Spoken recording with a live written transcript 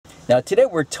Now today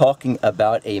we're talking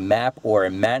about a MAP or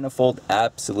a manifold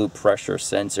absolute pressure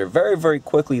sensor. Very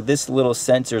quickly, this little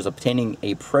sensor is obtaining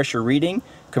a pressure reading,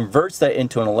 converts that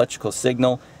into an electrical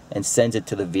signal, and sends it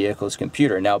to the vehicle's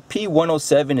computer. Now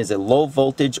P0107 is a low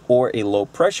voltage or a low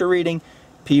pressure reading.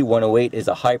 P0108 is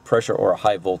a high pressure or a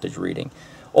high voltage reading.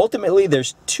 Ultimately,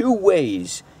 there's two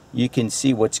ways you can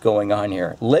see what's going on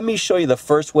here. Let me show you the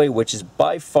first way, which is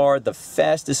by far the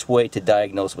fastest way to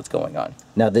diagnose what's going on.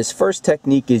 Now this first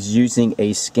technique is using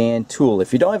a scan tool.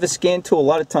 If you don't have a scan tool, a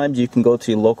lot of times you can go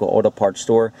to your local auto parts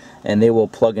store and they will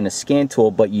plug in a scan tool,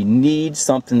 but you need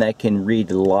something that can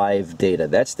read live data.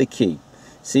 That's the key.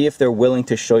 See if they're willing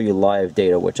to show you live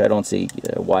data, which I don't see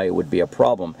why it would be a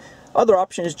problem. Other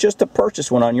option is just to purchase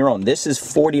one on your own. This is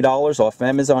 $40 off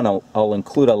Amazon. I'll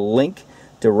include a link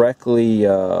directly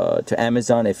to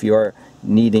Amazon if you're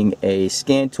needing a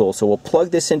scan tool. So we'll plug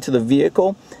this into the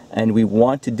vehicle and we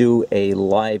want to do a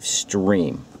live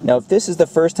stream. Now if this is the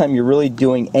first time you're really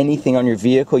doing anything on your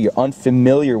vehicle, you're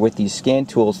unfamiliar with these scan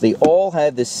tools, they all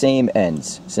have the same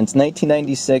ends. Since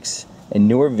 1996 in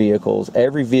newer vehicles,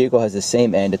 every vehicle has the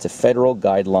same end. It's a federal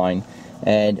guideline,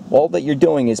 and all that you're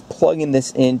doing is plugging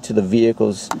this into the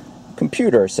vehicle's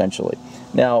computer essentially.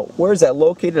 Now, where is that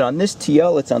located? On this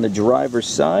TL, it's on the driver's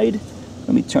side. Let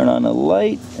me turn on a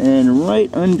light, and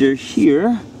right under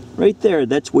here, right there,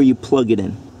 that's where you plug it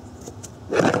in.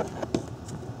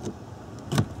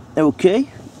 Okay,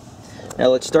 now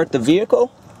let's start the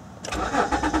vehicle.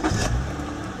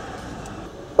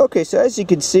 Okay, so as you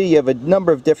can see, you have a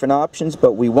number of different options,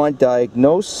 but we want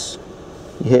diagnose.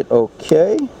 You hit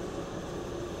OK,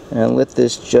 and let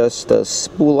this just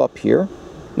spool up here.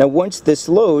 Now once this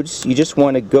loads, you just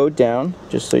want to go down,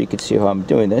 just so you can see how I'm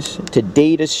doing this, to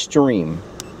data stream.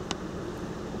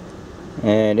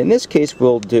 And in this case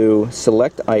we'll do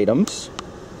select items.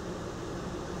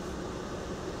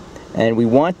 And we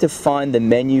want to find the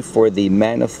menu for the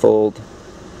manifold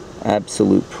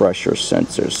absolute pressure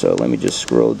sensor. So let me just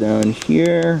scroll down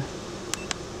here.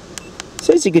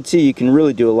 So as you can see, you can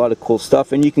really do a lot of cool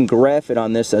stuff, and you can graph it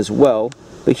on this as well.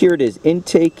 But here it is,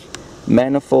 intake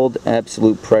manifold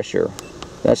absolute pressure.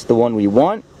 That's the one we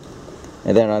want.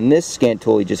 And then on this scan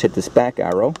tool, you just hit this back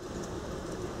arrow,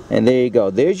 and there you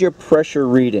go. There's your pressure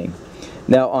reading.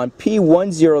 Now on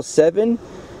P0107,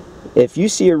 if you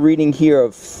see a reading here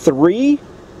of 3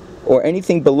 or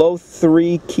anything below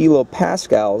 3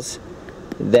 kilopascals,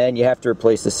 then you have to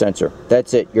replace the sensor.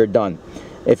 That's it, you're done.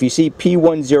 If you see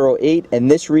P0108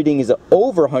 and this reading is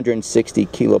over 160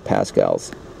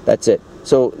 kilopascals, that's it.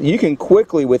 So you can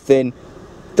quickly, within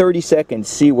 30 seconds,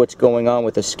 see what's going on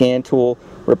with a scan tool,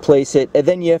 replace it, and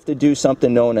then you have to do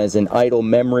something known as an idle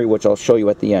memory, which I'll show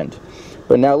you at the end.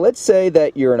 But now let's say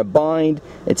that you're in a bind,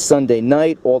 it's Sunday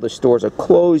night, all the stores are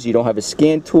closed, you don't have a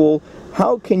scan tool.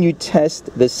 How can you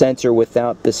test the sensor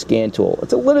without the scan tool?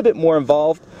 It's a little bit more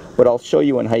involved, but I'll show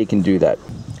you on how you can do that.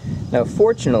 Now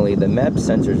fortunately, the MAP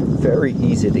sensor is very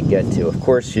easy to get to. Of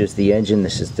course, here's the engine,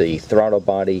 this is the throttle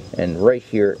body, and right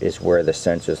here is where the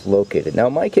sensor is located. Now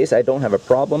in my case, I don't have a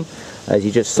problem. As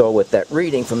you just saw with that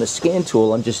reading from the scan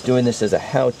tool, I'm just doing this as a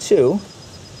how-to.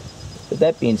 With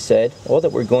that being said, all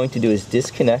that we're going to do is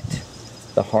disconnect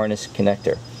the harness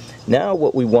connector. Now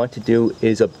what we want to do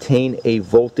is obtain a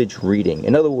voltage reading.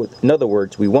 In other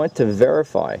words, we want to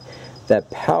verify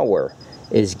that power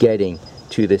is getting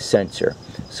to the sensor.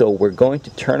 So we're going to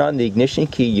turn on the ignition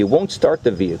key. You won't start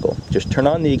the vehicle, just turn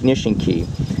on the ignition key,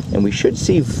 and we should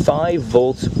see 5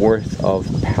 volts worth of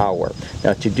power.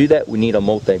 Now to do that, we need a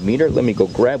multimeter. Let me go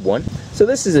grab one. So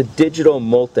this is a digital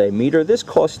multimeter. This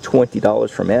costs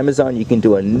 $20 from Amazon. You can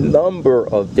do a number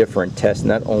of different tests,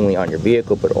 not only on your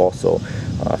vehicle, but also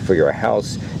for your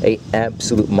house. An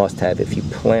absolute must-have if you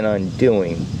plan on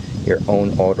doing your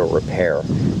own auto repair.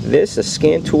 This, a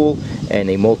scan tool, and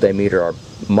a multimeter are,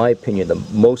 in my opinion,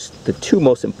 the two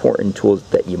most important tools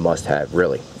that you must have,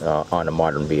 really, on a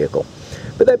modern vehicle.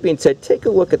 But that being said, take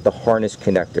a look at the harness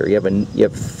connector. You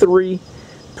have 3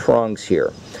 prongs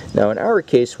here. Now in our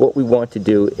case, what we want to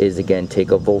do is again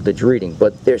take a voltage reading,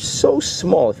 but they're so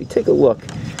small. If you take a look,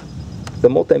 the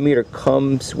multimeter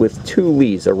comes with 2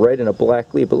 leads, a red and a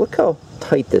black lead, but look how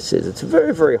tight this is. It's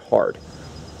very hard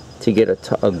to get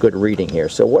a good reading here.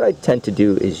 So what I tend to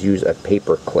do is use a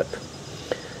paper clip.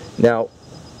 Now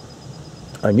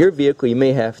on your vehicle, you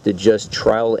may have to just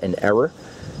trial and error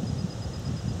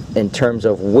in terms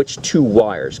of which 2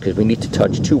 wires, because we need to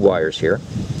touch 2 wires here,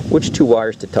 which 2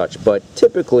 wires to touch. But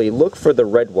typically look for the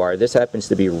red wire. This happens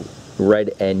to be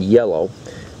red and yellow,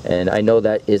 and I know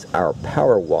that is our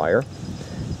power wire,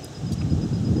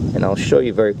 and I'll show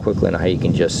you very quickly on how you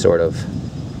can just sort of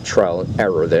trial and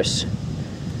error this.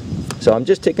 So I'm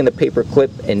just taking the paper clip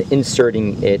and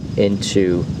inserting it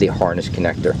into the harness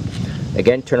connector.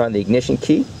 Again, turn on the ignition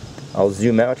key. I'll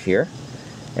zoom out here,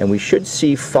 and we should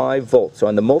see 5 volts. So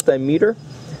on the multimeter,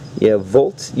 you have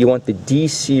volts. You want the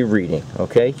DC reading,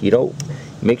 okay? You don't,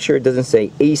 make sure it doesn't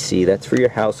say AC. That's for your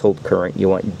household current. You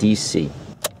want DC.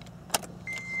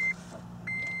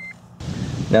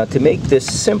 Now to make this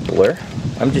simpler,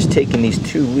 I'm just taking these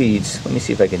 2 leads. Let me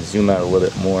see if I can zoom out a little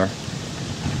bit more.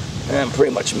 I'm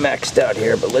pretty much maxed out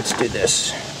here, but let's do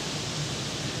this.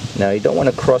 Now you don't want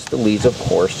to cross the leads, of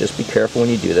course. Just be careful when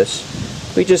you do this.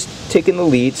 We just taking the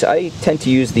leads. I tend to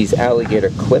use these alligator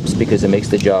clips because it makes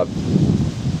the job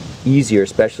easier,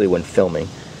 especially when filming.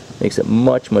 Makes it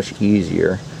much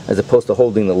easier as opposed to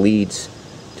holding the leads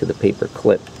to the paper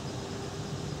clip.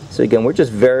 So again, we're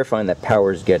just verifying that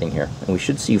power is getting here, and we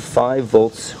should see 5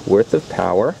 volts worth of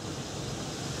power,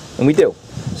 and we do.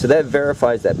 So that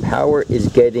verifies that power is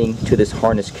getting to this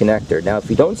harness connector. Now if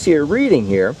you don't see a reading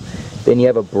here, then you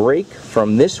have a break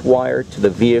from this wire to the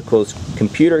vehicle's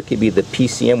computer. It could be the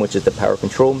PCM, which is the power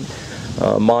control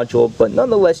module, but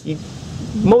nonetheless you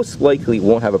most likely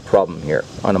won't have a problem here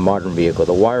on a modern vehicle.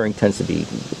 The wiring tends to be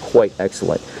quite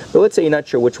excellent. But let's say you're not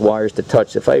sure which wires to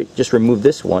touch. If I just remove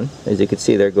this one, as you can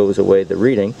see, there goes away the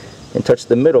reading, and touch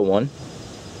the middle one,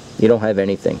 you don't have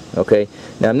anything, okay?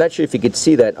 Now I'm not sure if you could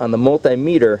see that on the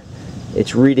multimeter,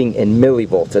 it's reading in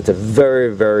millivolts. That's a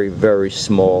very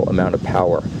small amount of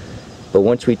power. But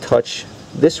once we touch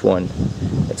this one,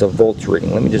 it's a volts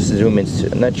reading. Let me just zoom in.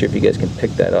 I'm not sure if you guys can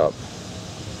pick that up.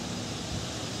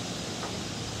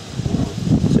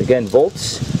 So again,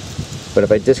 volts, but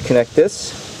if I disconnect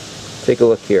this, take a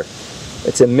look here.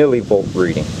 It's a millivolt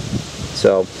reading.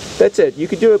 So that's it. You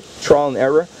could do a trial and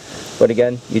error, but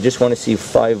again, you just want to see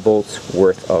 5 volts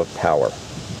worth of power.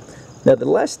 Now the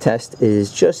last test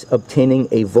is just obtaining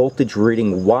a voltage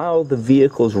reading while the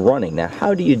vehicle is running. Now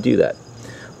how do you do that?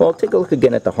 Well, take a look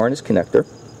again at the harness connector,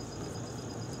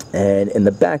 and in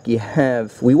the back you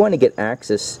have, we want to get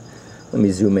access, let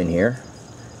me zoom in here,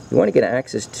 you want to get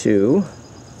access to,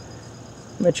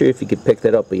 I'm not sure if you could pick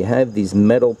that up, but you have these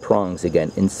metal prongs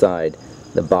again inside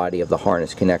the body of the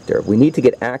harness connector. We need to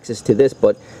get access to this,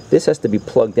 but this has to be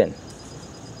plugged in.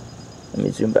 Let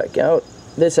me zoom back out.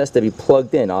 This has to be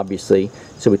plugged in, obviously,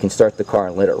 so we can start the car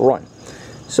and let it run.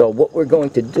 So what we're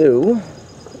going to do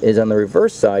is on the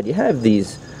reverse side, you have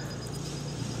these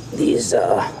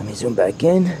let me zoom back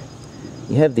in.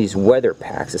 You have these weather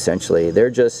packs, essentially. They're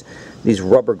just these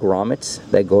rubber grommets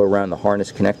that go around the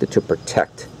harness connector to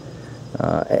protect,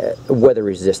 weather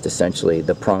resist, essentially,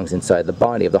 the prongs inside the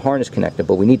body of the harness connector,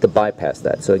 but we need to bypass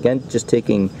that. So again, just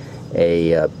taking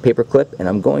a paper clip, and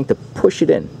I'm going to push it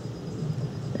in.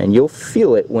 And you'll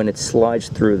feel it when it slides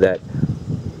through that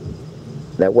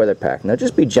weather pack. Now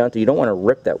just be gentle. You don't want to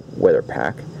rip that weather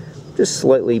pack. Just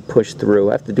slightly push through.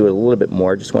 I have to do it a little bit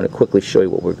more. Just want to quickly show you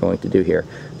what we're going to do here.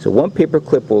 So one paper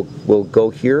clip will go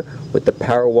here with the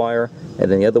power wire,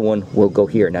 and then the other one will go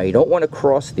here. Now you don't want to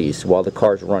cross these while the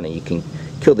car's running. You can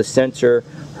kill the sensor,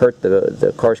 hurt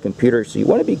the car's computer, so you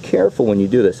want to be careful when you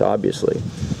do this, obviously.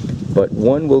 But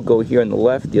one will go here on the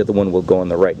left, the other one will go on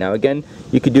the right. Now again,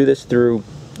 you could do this through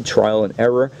trial and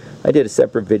error. I did a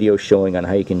separate video showing on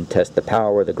how you can test the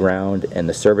power, the ground, and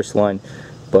the service line.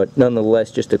 But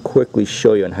nonetheless, just to quickly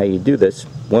show you on how you do this,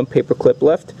 one paper clip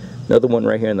left, another one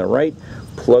right here on the right.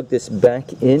 Plug this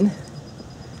back in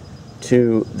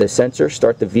to the sensor,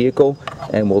 start the vehicle,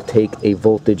 and we'll take a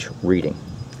voltage reading.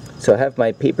 So I have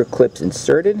my paper clips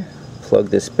inserted, plug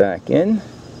this back in.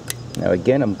 Now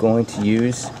again, I'm going to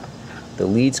use the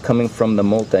leads coming from the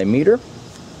multimeter.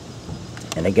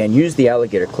 And again, use the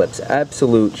alligator clips,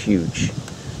 absolute huge.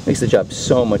 Makes the job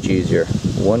so much easier.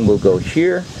 One will go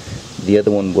here, the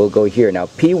other one will go here. Now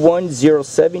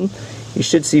P0107, you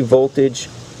should see voltage.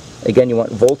 Again, you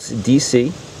want volts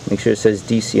DC. Make sure it says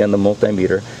DC on the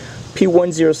multimeter.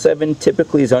 P0107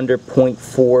 typically is under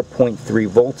 0.4, 0.3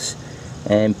 volts.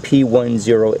 And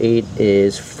P0108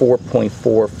 is 4.4,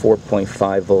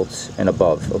 4.5 volts and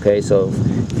above. Okay, so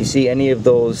if you see any of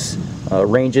those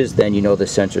ranges, then you know the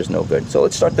sensor is no good. So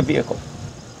let's start the vehicle.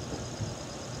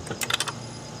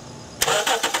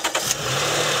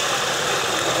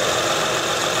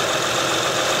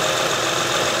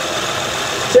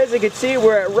 So as you can see,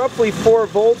 we're at roughly 4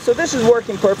 volts, so this is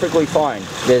working perfectly fine,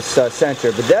 this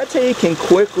sensor. But that's how you can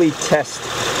quickly test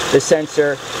the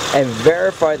sensor and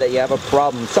verify that you have a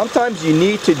problem. Sometimes you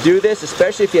need to do this,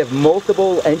 especially if you have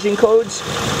multiple engine codes.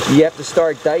 You have to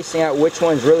start dicing out which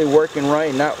one's really working right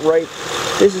and not right.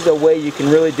 This is a way you can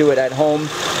really do it at home.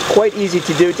 Quite easy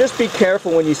to do. Just be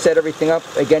careful when you set everything up.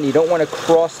 Again, you don't want to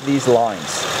cross these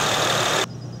lines.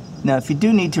 Now if you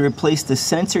do need to replace the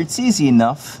sensor, it's easy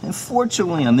enough. And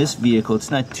fortunately on this vehicle it's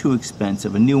not too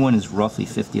expensive. A new one is roughly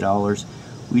 $50.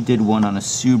 We did one on a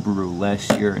Subaru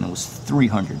last year and it was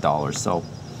 $300. So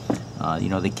you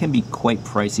know, they can be quite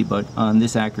pricey, but on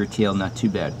this Acura TL not too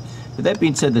bad. With that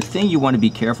being said, the thing you want to be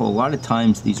careful, a lot of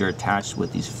times these are attached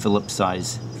with these Phillips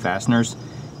size fasteners.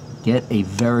 Get a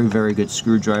very, very good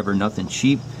screwdriver, nothing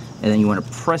cheap, and then you want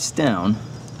to press down.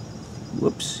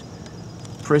 Whoops.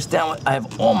 Press down. I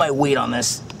have all my weight on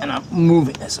this and I'm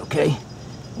moving this, okay,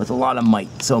 with a lot of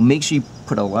might. So make sure you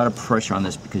put a lot of pressure on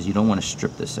this because you don't want to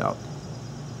strip this out.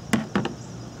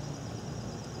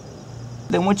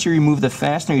 Then once you remove the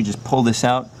fastener, you just pull this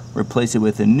out, replace it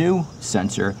with a new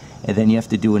sensor, and then you have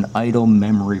to do an idle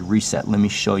memory reset. Let me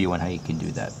show you on how you can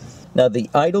do that. Now the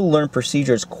idle learn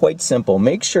procedure is quite simple.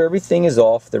 Make sure everything is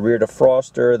off, the rear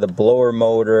defroster, the blower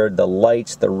motor, the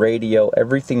lights, the radio,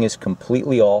 everything is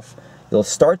completely off. You'll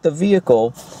start the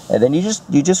vehicle, and then you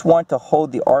just want to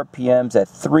hold the RPMs at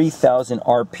 3,000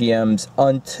 RPMs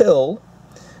until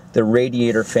the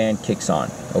radiator fan kicks on,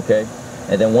 okay?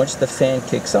 And then once the fan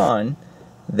kicks on,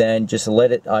 then just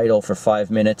let it idle for 5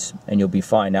 minutes and you'll be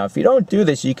fine. Now if you don't do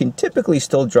this, you can typically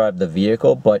still drive the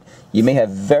vehicle, but you may have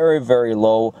very, very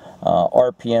low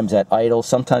RPMs at idle.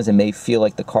 Sometimes it may feel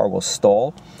like the car will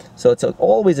stall. So it's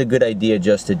always a good idea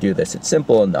just to do this. It's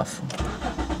simple enough.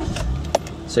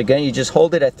 So again, you just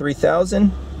hold it at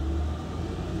 3,000.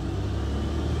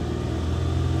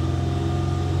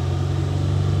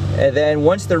 And then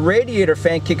once the radiator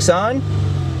fan kicks on,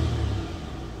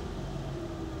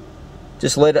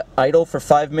 just let it idle for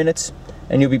 5 minutes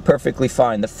and you'll be perfectly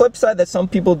fine. The flip side that some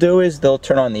people do is they'll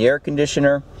turn on the air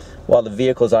conditioner while the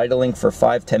vehicle's idling for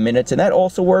 5-10 minutes, and that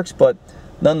also works, but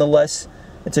nonetheless,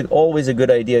 it's always a good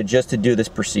idea just to do this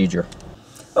procedure.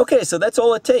 Okay, so that's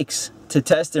all it takes to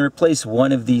test and replace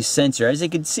one of these sensors. As you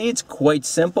can see, it's quite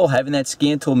simple. Having that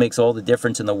scan tool makes all the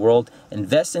difference in the world.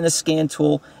 Invest in a scan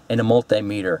tool and a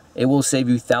multimeter. It will save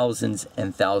you thousands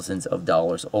and thousands of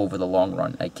dollars over the long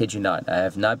run. I kid you not. I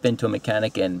have not been to a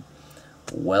mechanic in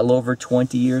well over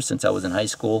 20 years, since I was in high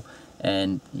school,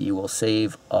 and you will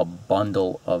save a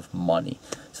bundle of money.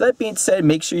 So that being said,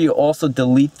 make sure you also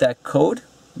delete that code.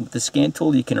 With the scan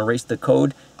tool, you can erase the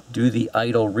code, do the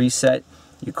idle reset.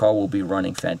 Your car will be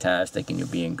running fantastic and you'll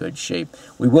be in good shape.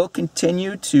 We will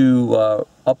continue to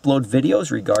upload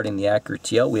videos regarding the Acura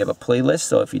TL. We have a playlist,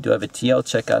 so if you do have a TL,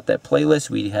 check out that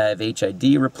playlist. We have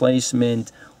HID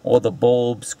replacement, all the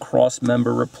bulbs, cross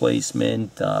member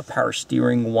replacement, power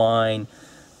steering wine,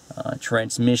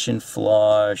 transmission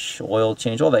flush, oil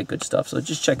change, all that good stuff. So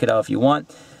just check it out if you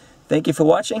want. Thank you for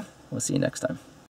watching. We'll see you next time.